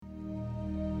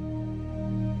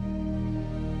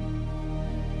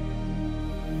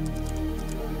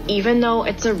Even though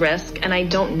it's a risk and I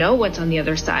don't know what's on the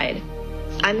other side,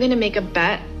 I'm going to make a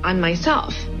bet on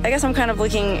myself. I guess I'm kind of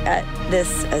looking at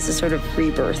this as a sort of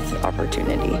rebirth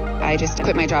opportunity. I just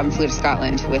quit my job and flew to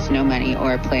Scotland with no money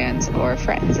or plans or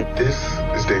friends. This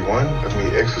is day one of me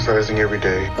exercising every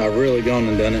day. I've really gone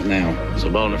and done it now. It's a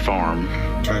Boner Farm.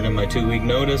 Turned in my 2-week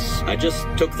notice. I just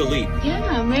took the leap. Yeah,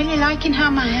 I'm really liking how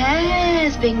my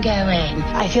hair's been going.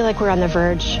 I feel like we're on the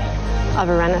verge of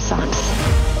a renaissance.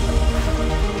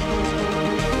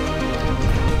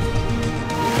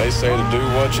 They say to do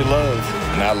what you love,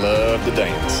 and I love to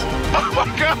dance. Oh my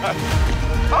God!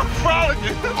 I'm proud of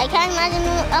you! I can't imagine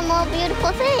a more beautiful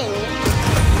thing.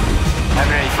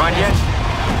 Having any fun yet?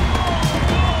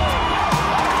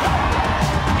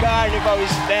 Carnival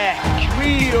is back.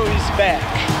 Rio is back.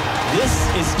 This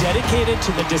is dedicated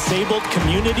to the disabled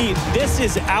community. This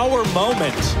is our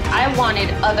moment. I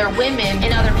wanted other women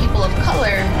and other people of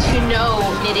color to know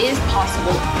it is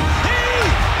possible.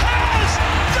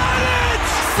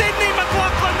 Sydney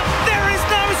McLaughlin, there is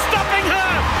no stopping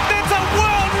her. That's a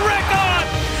world record.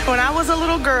 When I was a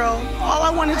little girl, all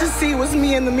I wanted to see was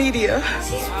me in the media.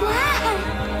 She's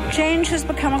black. Change has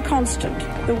become a constant.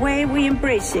 The way we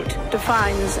embrace it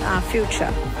defines our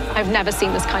future. I've never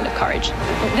seen this kind of courage.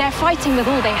 They're fighting with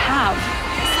all they have.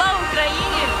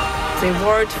 The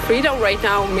word freedom right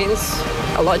now means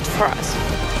a lot for us.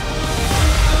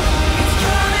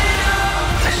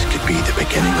 This could be the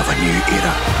beginning of a new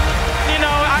era. You know,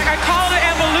 I call it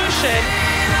evolution.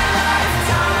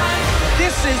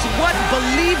 This is what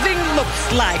believing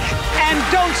looks like. And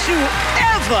don't you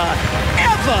ever,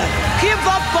 ever give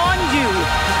up on you.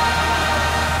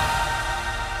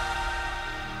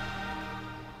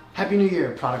 Happy New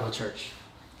Year, Prodigal Church.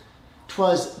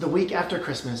 'Twas the week after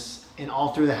Christmas, and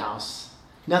all through the house,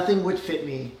 nothing would fit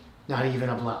me, not even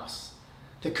a blouse.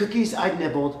 The cookies I'd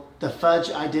nibbled, the fudge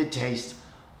I did taste,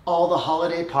 all the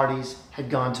holiday parties had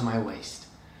gone to my waist.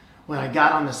 When I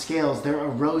got on the scales, there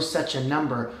arose such a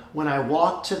number. When I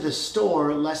walked to the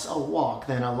store, less a walk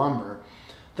than a lumber.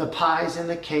 The pies and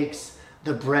the cakes,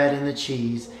 the bread and the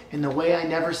cheese, in the way I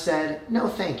never said, no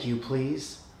thank you,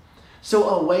 please. So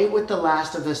away with the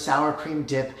last of the sour cream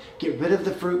dip, get rid of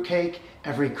the fruitcake,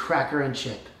 every cracker and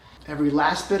chip. Every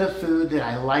last bit of food that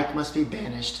I like must be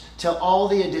banished, till all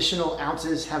the additional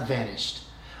ounces have vanished.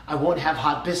 I won't have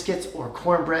hot biscuits or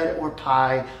cornbread or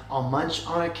pie. I'll munch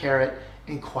on a carrot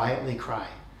and quietly cry.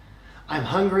 I'm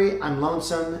hungry, I'm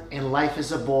lonesome, and life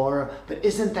is a bore, but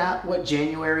isn't that what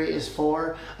January is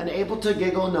for? Unable to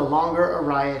giggle, no longer a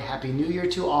riot. Happy New Year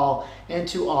to all, and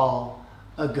to all,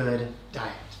 a good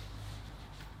diet.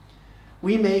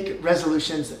 We make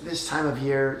resolutions this time of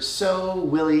year so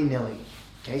willy-nilly.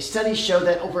 Okay? Studies show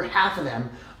that over half of them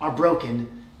are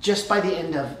broken just by the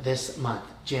end of this month,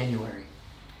 January.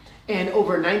 And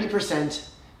over 90%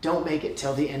 don't make it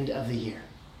till the end of the year.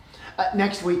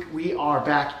 Next week, we are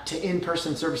back to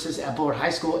in-person services at Bullard High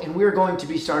School, and we're going to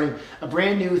be starting a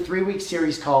brand new 3-week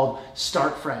series called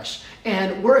Start Fresh.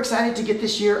 And we're excited to get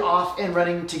this year off and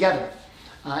running together.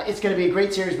 It's going to be a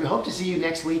great series. We hope to see you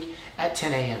next week at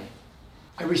 10 a.m.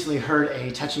 I recently heard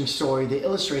a touching story that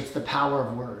illustrates the power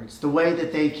of words, the way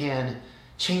that they can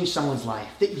change someone's life.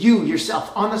 That you,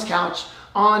 yourself, on this couch,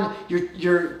 on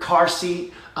your car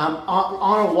seat,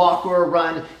 on a walk or a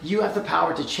run, you have the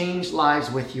power to change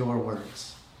lives with your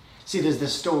words. See, there's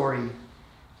this story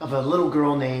of a little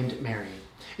girl named Mary.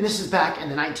 And this is back in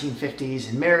the 1950s.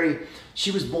 And Mary,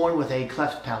 she was born with a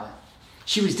cleft palate.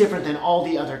 She was different than all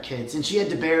the other kids. And she had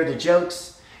to bear the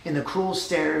jokes and the cruel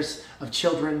stares of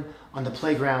children on the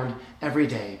playground every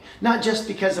day. Not just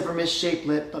because of her misshaped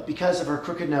lip, but because of her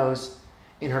crooked nose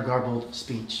and her garbled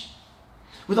speech.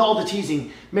 With all the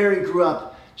teasing, Mary grew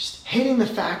up just hating the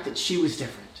fact that she was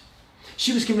different.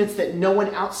 She was convinced that no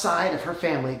one outside of her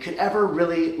family could ever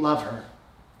really love her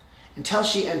until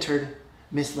she entered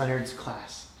Miss Leonard's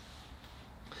class.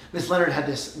 Miss Leonard had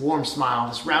this warm smile,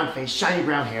 this round face, shiny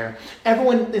brown hair.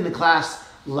 Everyone in the class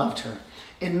loved her,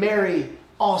 and Mary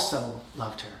also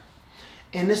loved her.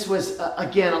 And this was,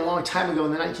 again, a long time ago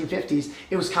in the 1950s.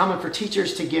 It was common for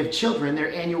teachers to give children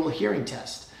their annual hearing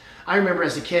test. I remember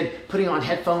as a kid putting on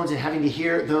headphones and having to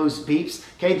hear those beeps.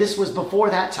 Okay, this was before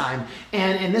that time.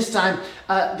 And in this time,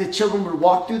 the children would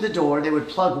walk through the door, they would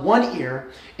plug one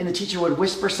ear, and the teacher would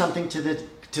whisper something to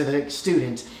the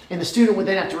student. And the student would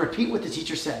then have to repeat what the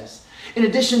teacher says. In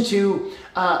addition to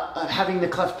having the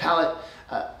cleft palate,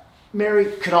 Mary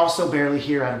could also barely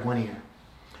hear out of one ear.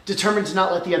 Determined to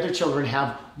not let the other children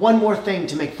have one more thing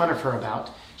to make fun of her about,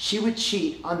 she would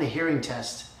cheat on the hearing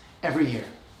test every year.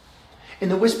 And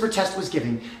the whisper test was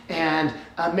given, and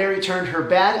Mary turned her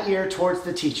bad ear towards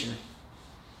the teacher.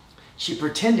 She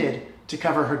pretended to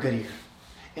cover her good ear.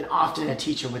 And often a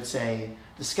teacher would say,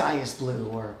 "The sky is blue,"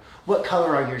 or "What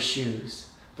color are your shoes?"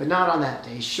 But not on that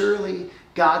day. Surely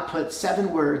God put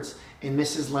 7 words in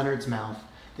Mrs. Leonard's mouth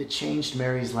that changed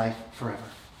Mary's life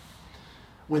forever.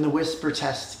 When the whisper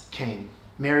test came,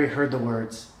 Mary heard the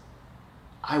words,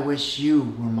 "I wish you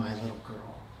were my little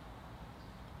girl."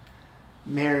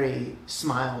 Mary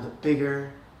smiled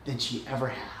bigger than she ever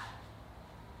had.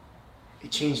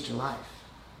 It changed her life.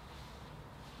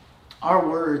 Our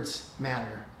words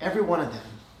matter, every one of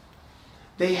them.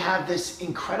 They have this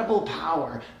incredible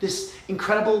power, this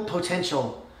incredible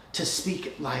potential to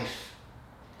speak life.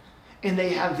 And they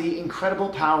have the incredible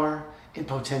power and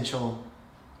potential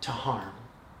to harm.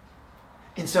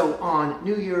 And so on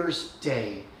New Year's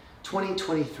Day,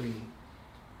 2023,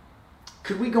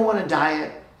 could we go on a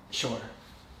diet? Sure.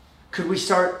 Could we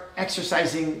start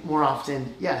exercising more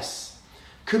often? Yes.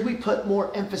 Could we put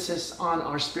more emphasis on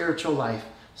our spiritual life?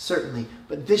 Certainly.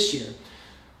 But this year,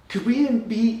 could we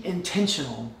be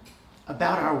intentional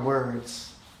about our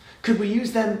words? Could we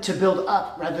use them to build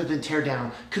up rather than tear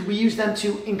down? Could we use them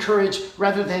to encourage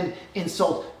rather than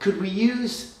insult? Could we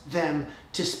use them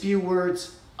to spew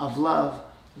words of love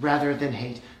rather than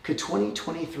hate? Could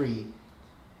 2023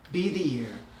 be the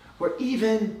year where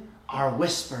even our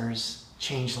whispers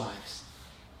change lives?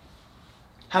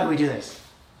 How do we do this?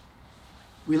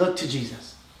 We look to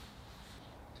Jesus.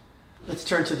 Let's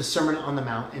turn to the Sermon on the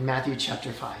Mount in Matthew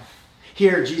chapter 5.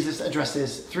 Here, Jesus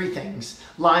addresses 3 things: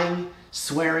 lying,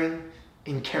 swearing,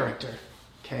 and character.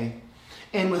 Okay?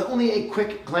 And with only a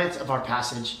quick glance of our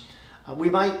passage,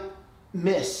 we might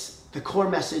miss the core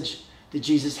message that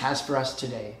Jesus has for us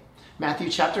today. Matthew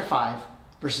chapter 5,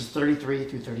 verses 33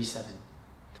 through 37.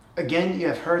 "Again, you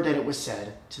have heard that it was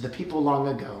said to the people long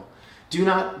ago, 'Do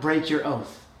not break your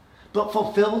oath, but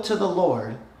fulfill to the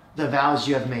Lord the vows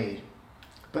you have made.'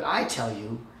 But I tell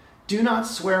you, do not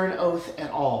swear an oath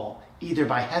at all, either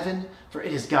by heaven, for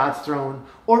it is God's throne,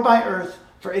 or by earth,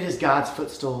 for it is God's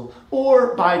footstool,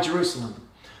 or by Jerusalem,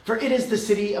 for it is the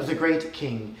city of the great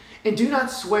King. And do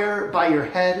not swear by your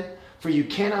head, for you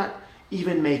cannot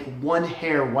even make one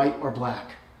hair white or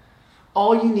black.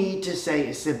 All you need to say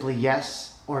is simply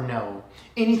yes or no.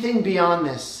 Anything beyond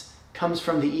this comes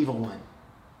from the evil one."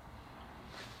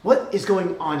 What is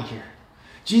going on here?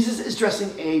 Jesus is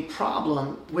addressing a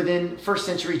problem within first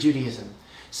century Judaism.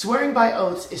 Swearing by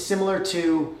oaths is similar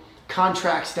to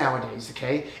contracts nowadays,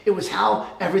 okay? It was how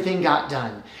everything got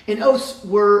done. And oaths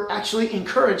were actually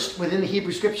encouraged within the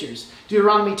Hebrew scriptures.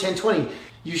 Deuteronomy 10:20,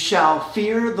 "You shall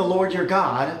fear the Lord your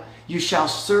God, you shall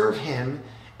serve him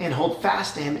and hold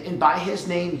fast to him, and by his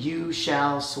name you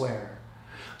shall swear."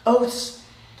 Oaths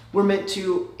were meant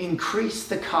to increase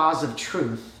the cause of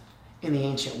truth in the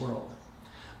ancient world.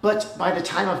 But by the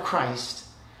time of Christ,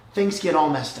 things get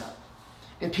all messed up.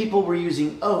 And people were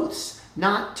using oaths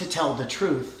not to tell the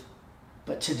truth,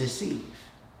 but to deceive.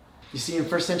 You see, in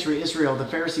first century Israel, the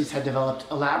Pharisees had developed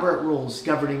elaborate rules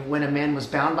governing when a man was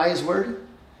bound by his word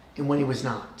and when he was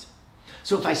not.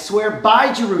 So if I swear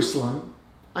by Jerusalem,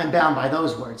 I'm bound by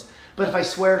those words. But if I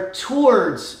swear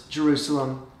towards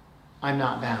Jerusalem, I'm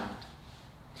not bound.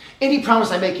 Any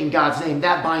promise I make in God's name,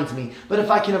 that binds me. But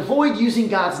if I can avoid using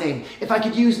God's name, if I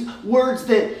could use words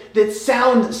that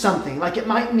sound something, like it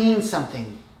might mean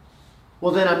something,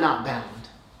 well, then I'm not bound.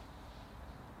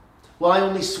 Well, I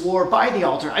only swore by the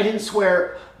altar. I didn't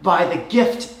swear by the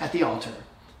gift at the altar.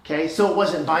 Okay, so it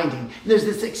wasn't binding. There's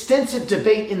this extensive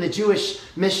debate in the Jewish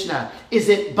Mishnah. Is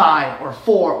it by or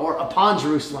for or upon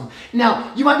Jerusalem?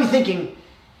 Now, you might be thinking,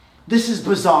 this is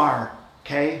bizarre,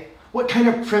 okay? What kind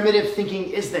of primitive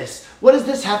thinking is this? What does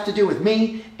this have to do with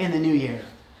me and the new year?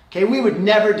 Okay, we would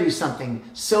never do something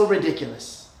so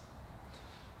ridiculous.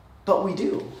 But we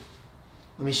do.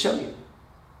 Let me show you.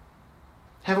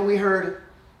 Haven't we heard,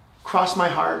 cross my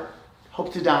heart,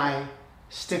 hope to die,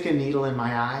 stick a needle in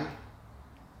my eye?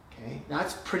 Okay,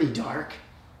 that's pretty dark.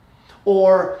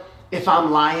 Or, if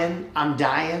I'm lying, I'm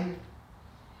dying.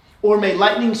 Or, may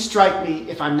lightning strike me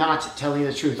if I'm not telling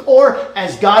the truth. Or,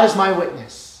 as God is my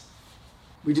witness.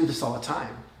 We do this all the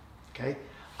time, okay?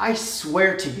 I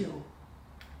swear to you,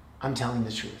 I'm telling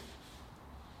the truth.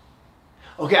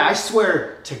 Okay, I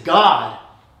swear to God,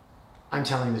 I'm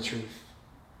telling the truth.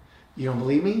 You don't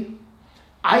believe me?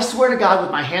 I swear to God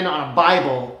with my hand on a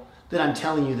Bible that I'm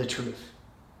telling you the truth.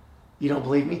 You don't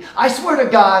believe me? I swear to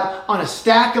God on a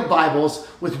stack of Bibles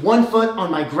with one foot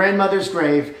on my grandmother's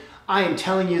grave, I am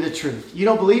telling you the truth. You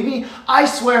don't believe me? I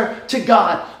swear to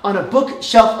God on a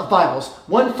bookshelf of Bibles,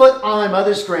 one foot on my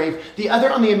mother's grave, the other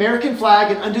on the American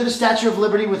flag and under the Statue of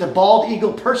Liberty with a bald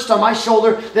eagle perched on my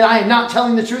shoulder, that I am not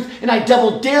telling the truth, and I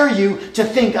double dare you to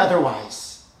think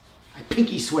otherwise. I I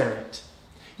pinky swear it.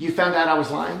 You found out I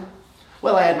was lying?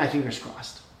 Well, I had my fingers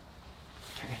crossed.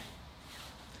 Okay.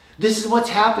 This is what's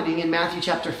happening in Matthew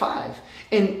chapter 5.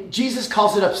 And Jesus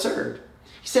calls it absurd.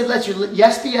 He said, let your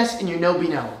yes be yes and your no be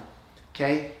no.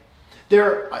 Okay?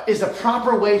 There is a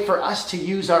proper way for us to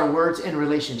use our words in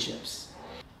relationships.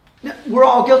 Now, we're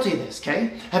all guilty of this,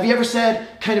 okay? Have you ever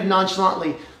said kind of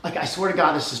nonchalantly, like, I swear to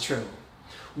God this is true?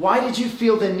 Why did you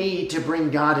feel the need to bring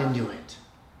God into it?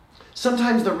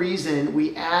 Sometimes the reason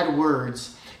we add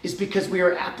words is because we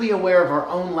are aptly aware of our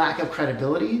own lack of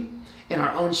credibility and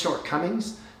our own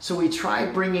shortcomings, so we try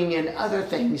bringing in other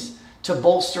things to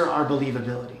bolster our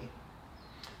believability.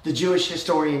 The Jewish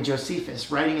historian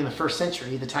Josephus, writing in the 1st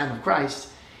century, the time of Christ,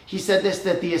 he said this,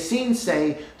 that the Essenes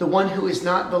say, the one who is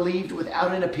not believed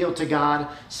without an appeal to God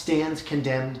stands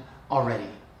condemned already.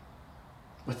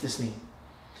 What's this mean?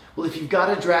 Well, if you've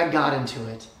got to drag God into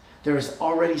it, there is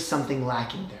already something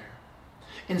lacking there.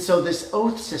 And so this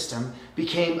oath system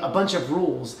became a bunch of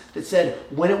rules that said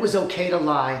when it was okay to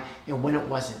lie and when it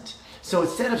wasn't. So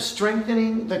instead of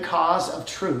strengthening the cause of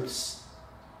truths,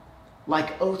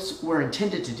 like oaths were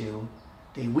intended to do,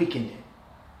 they weakened it.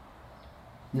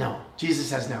 No, Jesus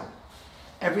says no.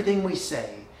 Everything we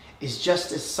say is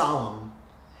just as solemn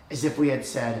as if we had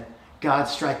said, God,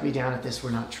 strike me down if this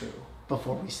were not true,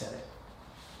 before we said it.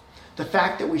 The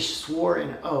fact that we swore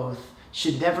an oath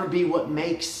should never be what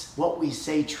makes what we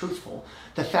say truthful.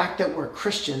 The fact that we're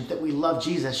Christians, that we love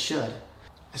Jesus, should.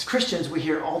 As Christians, we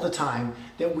hear all the time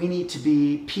that we need to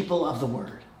be people of the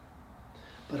word.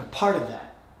 But a part of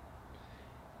that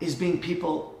is being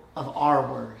people of our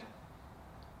word.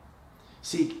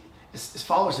 See, as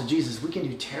followers of Jesus, we can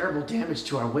do terrible damage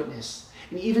to our witness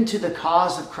and even to the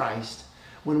cause of Christ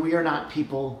when we are not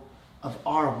people of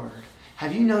our word.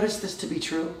 Have you noticed this to be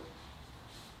true?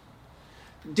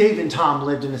 Dave and Tom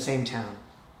lived in the same town.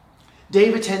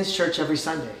 Dave attends church every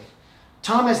Sunday.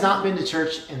 Tom has not been to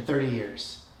church in 30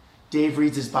 years. Dave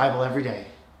reads his Bible every day.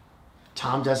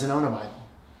 Tom doesn't own a Bible.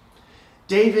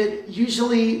 David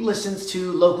usually listens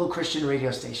to local Christian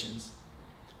radio stations.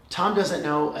 Tom doesn't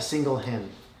know a single hymn.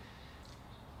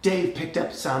 Dave picked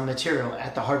up some material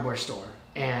at the hardware store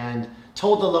and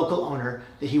told the local owner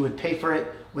that he would pay for it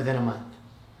within a month.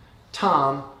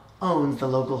 Tom owns the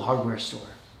local hardware store.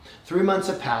 3 months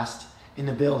have passed and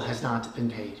the bill has not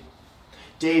been paid.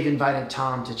 Dave invited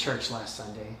Tom to church last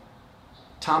Sunday.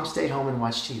 Tom stayed home and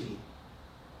watched TV.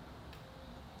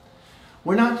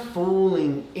 We're not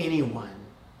fooling anyone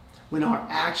when our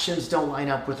actions don't line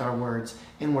up with our words,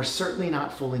 and we're certainly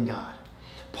not fooling God.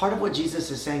 Part of what Jesus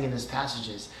is saying in this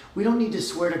passage is we don't need to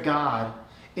swear to God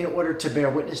in order to bear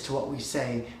witness to what we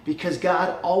say, because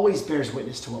God always bears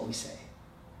witness to what we say.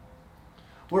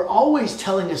 We're always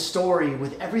telling a story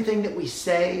with everything that we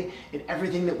say and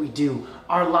everything that we do.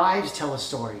 Our lives tell a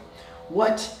story.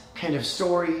 What kind of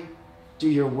story do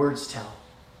your words tell?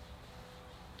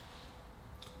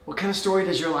 What kind of story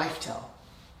does your life tell?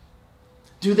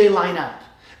 Do they line up?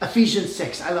 Ephesians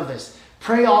 6, I love this.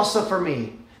 Pray also for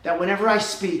me, that whenever I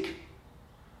speak,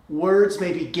 words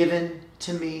may be given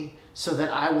to me so that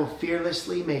I will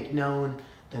fearlessly make known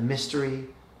the mystery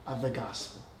of the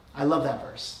gospel. I love that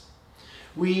verse.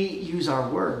 We use our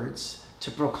words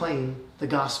to proclaim the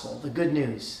gospel, the good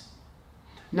news.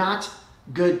 Not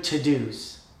good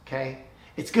to-dos, okay?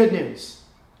 It's good news.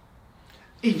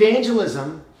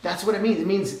 Evangelism, that's what it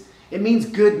means. It means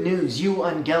good news,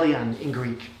 euangelion in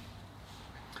Greek.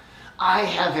 I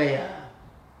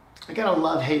got a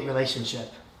love-hate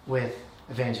relationship with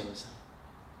evangelism,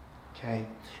 okay?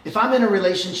 If I'm in a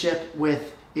relationship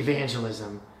with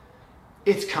evangelism,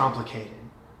 it's complicated,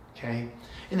 okay?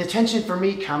 And the tension for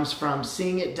me comes from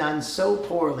seeing it done so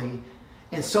poorly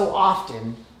and so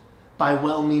often by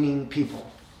well-meaning people.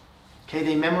 Okay,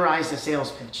 they memorize a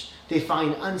sales pitch. They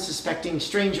find unsuspecting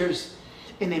strangers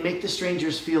and they make the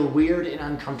strangers feel weird and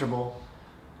uncomfortable,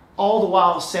 all the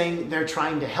while saying they're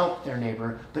trying to help their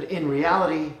neighbor, but in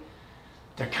reality,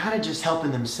 they're kind of just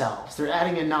helping themselves. They're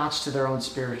adding a notch to their own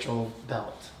spiritual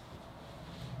belt.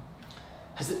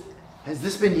 Has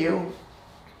this been you?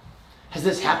 Has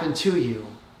this happened to you?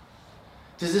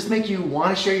 Does this make you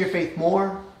want to share your faith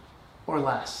more or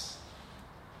less?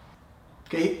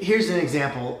 Okay, here's an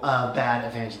example of bad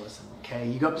evangelism. Okay,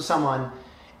 you go up to someone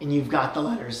and you've got the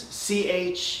letters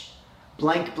CH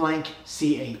blank blank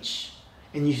CH.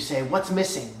 And you say, what's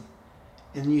missing?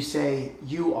 And you say,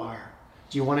 you are.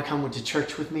 Do you want to come to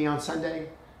church with me on Sunday?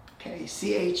 Okay,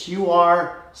 CH, you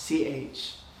are,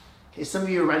 CH. Okay, some of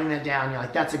you are writing that down. You're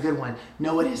like, that's a good one.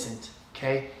 No, it isn't.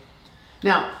 Okay?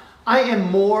 Now, I am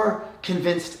more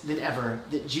convinced than ever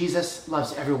that Jesus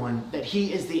loves everyone, that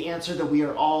he is the answer that we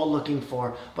are all looking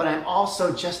for. But I'm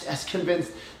also just as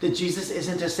convinced that Jesus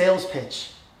isn't a sales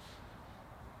pitch.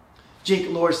 Jake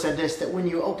Lohr said this, that when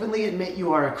you openly admit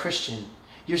you are a Christian,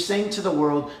 you're saying to the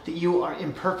world that you are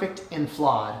imperfect and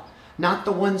flawed, not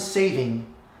the one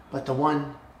saving, but the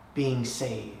one being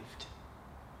saved.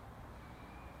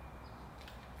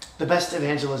 The best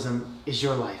evangelism is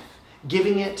your life,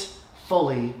 giving it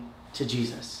fully to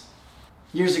Jesus.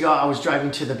 Years ago, I was driving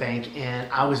to the bank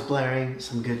and I was blaring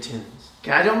some good tunes.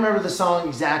 Okay, I don't remember the song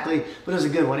exactly, but it was a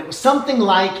good one. It was something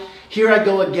like Here I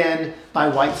Go Again by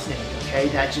Whitesnake. Okay,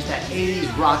 that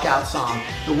 80s rock out song.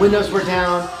 The windows were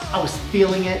down, I was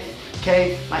feeling it.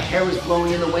 Okay, my hair was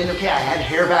blowing in the wind. Okay, I had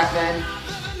hair back then.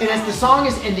 And as the song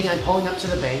is ending, I'm pulling up to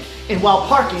the bank, and while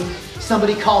parking,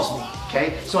 somebody calls me.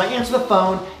 Okay, so I answer the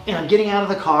phone and I'm getting out of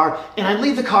the car and I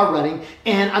leave the car running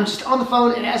and I'm just on the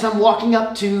phone, and as I'm walking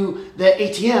up to the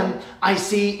ATM, I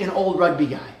see an old rugby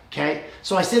guy. Okay,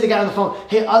 so I say to the guy on the phone,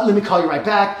 hey, let me call you right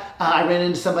back. I ran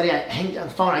into somebody, I hang on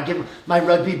the phone, I give my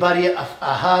rugby buddy a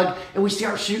hug, and we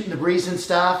start shooting the breeze and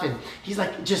stuff, and he's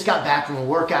like just got back from a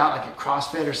workout, like a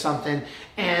CrossFit or something,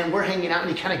 and we're hanging out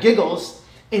and he kind of giggles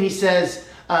and he says,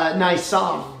 nice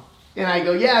song. And I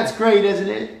go, yeah, it's great, isn't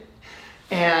it?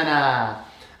 And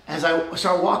as I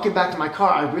start walking back to my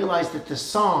car, I realized that the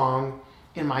song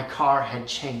in my car had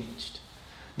changed.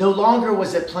 No longer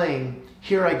was it playing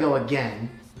Here I Go Again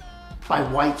by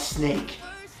Whitesnake.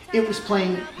 It was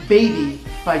playing Baby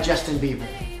by Justin Bieber.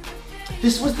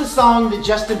 This was the song that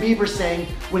Justin Bieber sang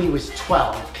when he was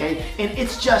 12, okay? And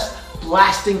it's just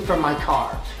blasting from my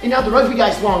car. And now the rugby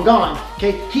guy's long gone,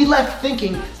 okay? He left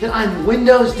thinking that I'm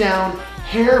windows down,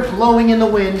 hair blowing in the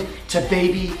wind to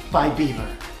Baby by Bieber.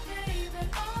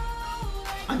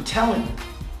 I'm telling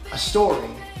a story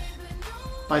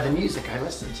by the music I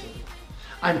listen to.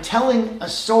 I'm telling a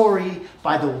story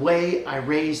by the way I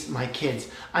raise my kids.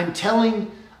 I'm telling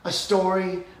a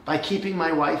story by keeping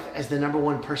my wife as the number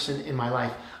one person in my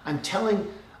life. I'm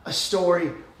telling a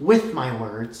story with my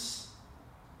words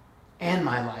and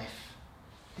my life.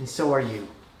 And so are you.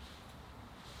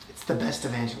 It's the best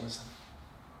evangelism.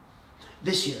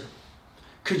 This year,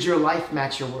 could your life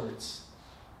match your words?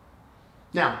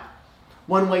 Now,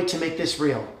 one way to make this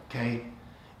real, okay,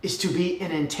 is to be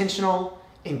an intentional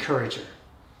encourager.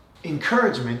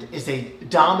 Encouragement is a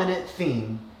dominant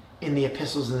theme in the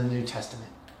epistles in the New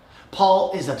Testament.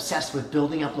 Paul is obsessed with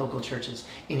building up local churches,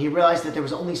 and he realized that there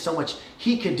was only so much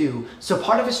he could do. So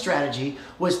part of his strategy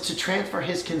was to transfer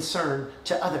his concern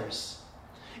to others.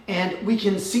 And we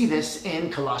can see this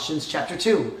in Colossians chapter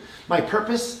 2. My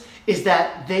purpose is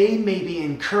that they may be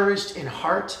encouraged in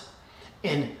heart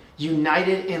and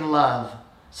united in love,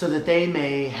 so that they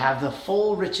may have the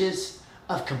full riches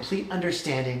of complete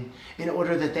understanding, in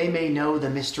order that they may know the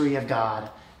mystery of God,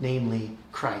 namely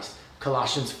Christ.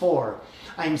 Colossians 4,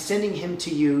 I am sending him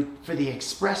to you for the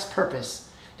express purpose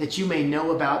that you may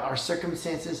know about our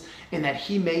circumstances, and that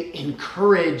he may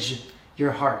encourage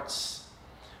your hearts.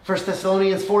 1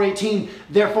 Thessalonians 4:18,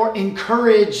 therefore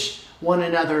encourage one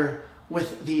another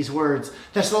with these words.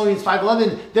 Thessalonians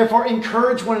 5:11, therefore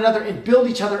encourage one another and build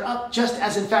each other up, just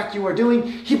as in fact you are doing.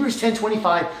 Hebrews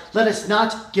 10:25, let us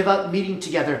not give up meeting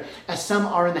together, as some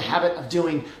are in the habit of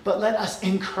doing, but let us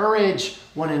encourage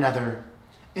one another,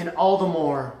 and all the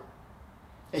more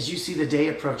as you see the day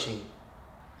approaching.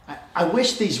 I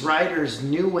wish these writers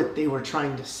knew what they were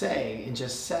trying to say and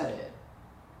just said it.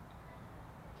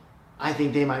 I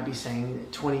think they might be saying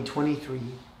that 2023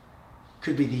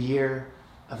 could be the year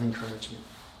of encouragement.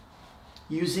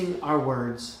 Using our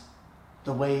words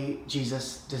the way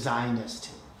Jesus designed us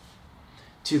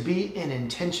to be an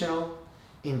intentional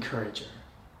encourager.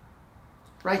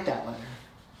 Write that letter.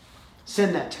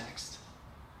 Send that text.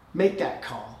 Make that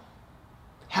call.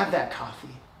 Have that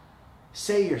coffee.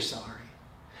 Say you're sorry.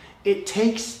 It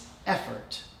takes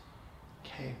effort.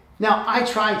 Okay. Now, I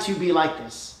try to be like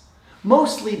this,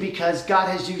 mostly because God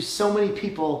has used so many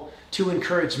people to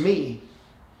encourage me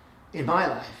in my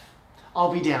life.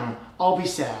 I'll be down. I'll be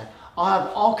sad. I'll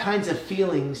have all kinds of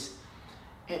feelings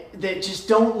that just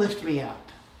don't lift me up.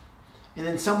 And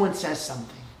then someone says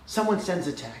something. Someone sends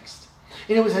a text.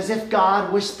 And it was as if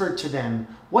God whispered to them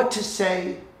what to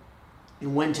say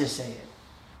and when to say it.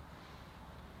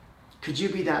 Could you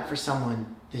be that for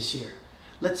someone this year?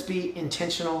 Let's be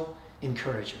intentional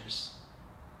encouragers.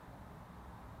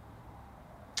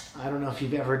 I don't know if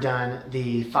you've ever done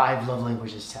the 5 love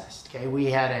languages test. Okay, we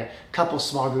had a couple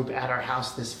small group at our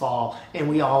house this fall, and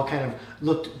we all kind of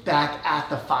looked back at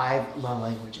the 5 love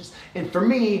languages. And for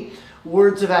me,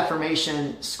 words of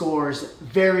affirmation scores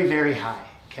very, very high.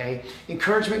 okay?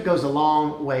 Encouragement goes a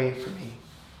long way for me.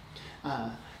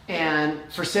 And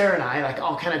for Sarah and I, like,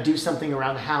 I'll kind of do something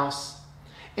around the house,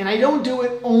 and I don't do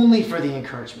it only for the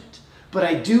encouragement, but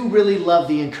I do really love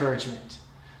the encouragement.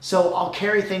 So I'll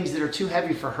carry things that are too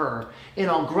heavy for her, and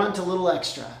I'll grunt a little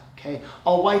extra, okay?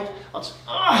 I'll wipe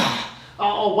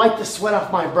the sweat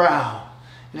off my brow,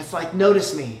 and it's like,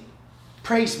 notice me,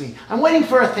 praise me. I'm waiting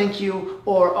for a thank you,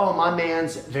 or, oh, my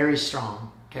man's very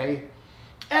strong, okay?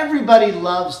 Everybody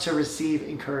loves to receive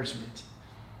encouragement,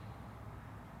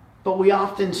 but we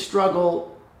often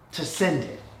struggle to send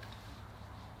it.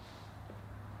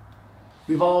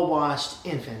 We've all watched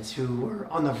infants who were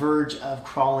on the verge of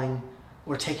crawling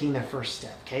or taking their first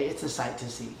step, okay? It's a sight to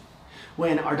see.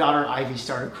 When our daughter Ivy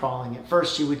started crawling, at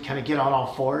first she would kind of get on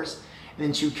all fours, and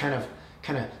then she would kind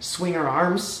of swing her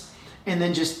arms, and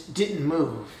then just didn't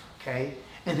move, okay?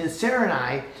 And then Sarah and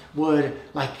I would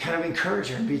like kind of encourage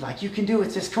her and be like, you can do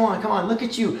it, sis, come on, look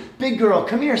at you, big girl,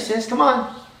 come here, sis, come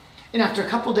on. And after a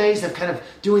couple days of kind of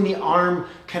doing the arm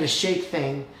kind of shake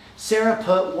thing, Sarah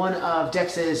put one of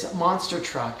Dex's monster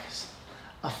trucks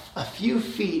a few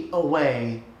feet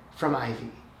away from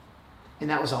Ivy. And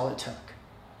that was all it took.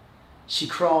 She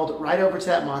crawled right over to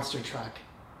that monster truck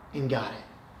and got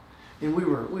it. And we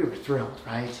were thrilled,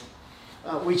 right?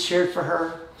 We cheered for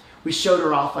her. We showed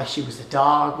her off like she was a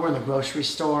dog. We're in the grocery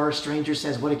store. Stranger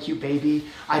says, what a cute baby.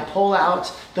 I pull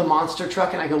out the monster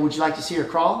truck and I go, would you like to see her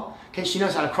crawl? Okay, she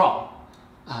knows how to crawl.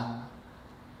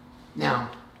 Now,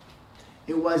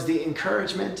 it was the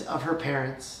encouragement of her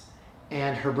parents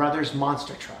and her brother's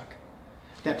monster truck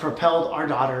that propelled our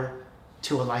daughter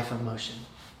to a life of motion.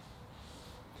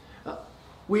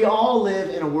 We all live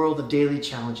in a world of daily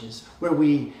challenges where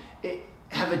we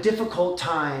have a difficult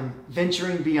time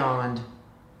venturing beyond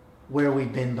where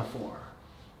we've been before.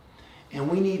 And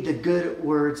we need the good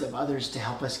words of others to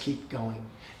help us keep going.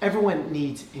 Everyone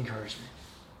needs encouragement.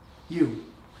 You,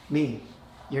 me,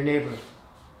 your neighbor,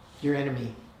 your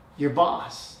enemy, your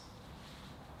boss.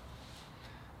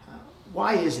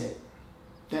 Why is it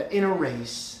that in a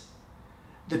race,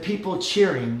 the people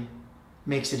cheering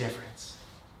makes a difference?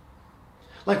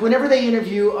 Like whenever they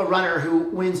interview a runner who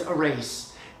wins a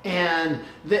race and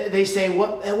they say,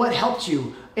 what helped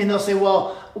you? And they'll say,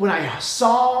 well, when I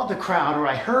saw the crowd or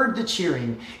I heard the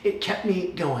cheering, it kept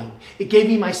me going. It gave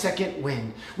me my second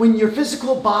wind. When your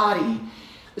physical body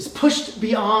is pushed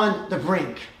beyond the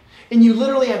brink and you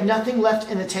literally have nothing left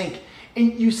in the tank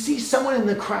and you see someone in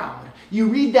the crowd, you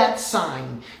read that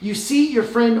sign, you see your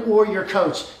friend or your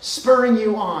coach spurring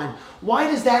you on. Why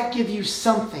does that give you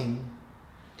something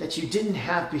that you didn't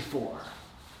have before?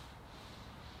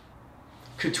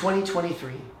 Could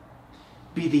 2023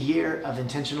 be the year of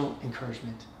intentional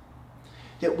encouragement?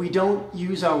 That we don't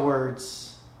use our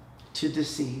words to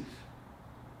deceive.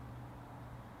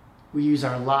 We use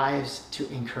our lives to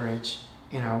encourage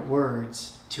and our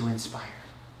words to inspire.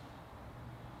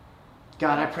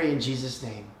 God, I pray in Jesus'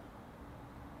 name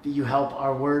that you help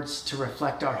our words to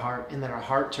reflect our heart and that our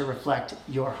heart to reflect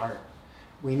your heart.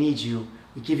 We need you.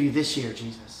 We give you this year,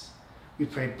 Jesus. We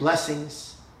pray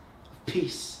blessings of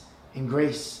peace and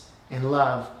grace and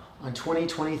love on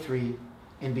 2023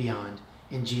 and beyond.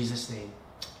 In Jesus' name,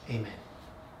 amen.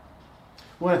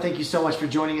 I want to thank you so much for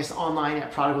joining us online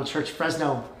at Prodigal Church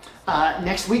Fresno.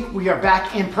 Next week, we are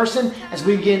back in person as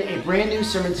we begin a brand new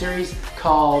sermon series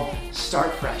called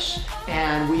Start Fresh.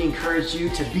 And we encourage you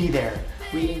to be there.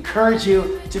 We encourage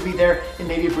you to be there and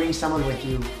maybe bring someone with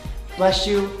you. Bless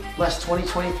you, bless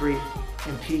 2023,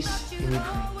 and peace in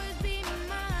Ukraine.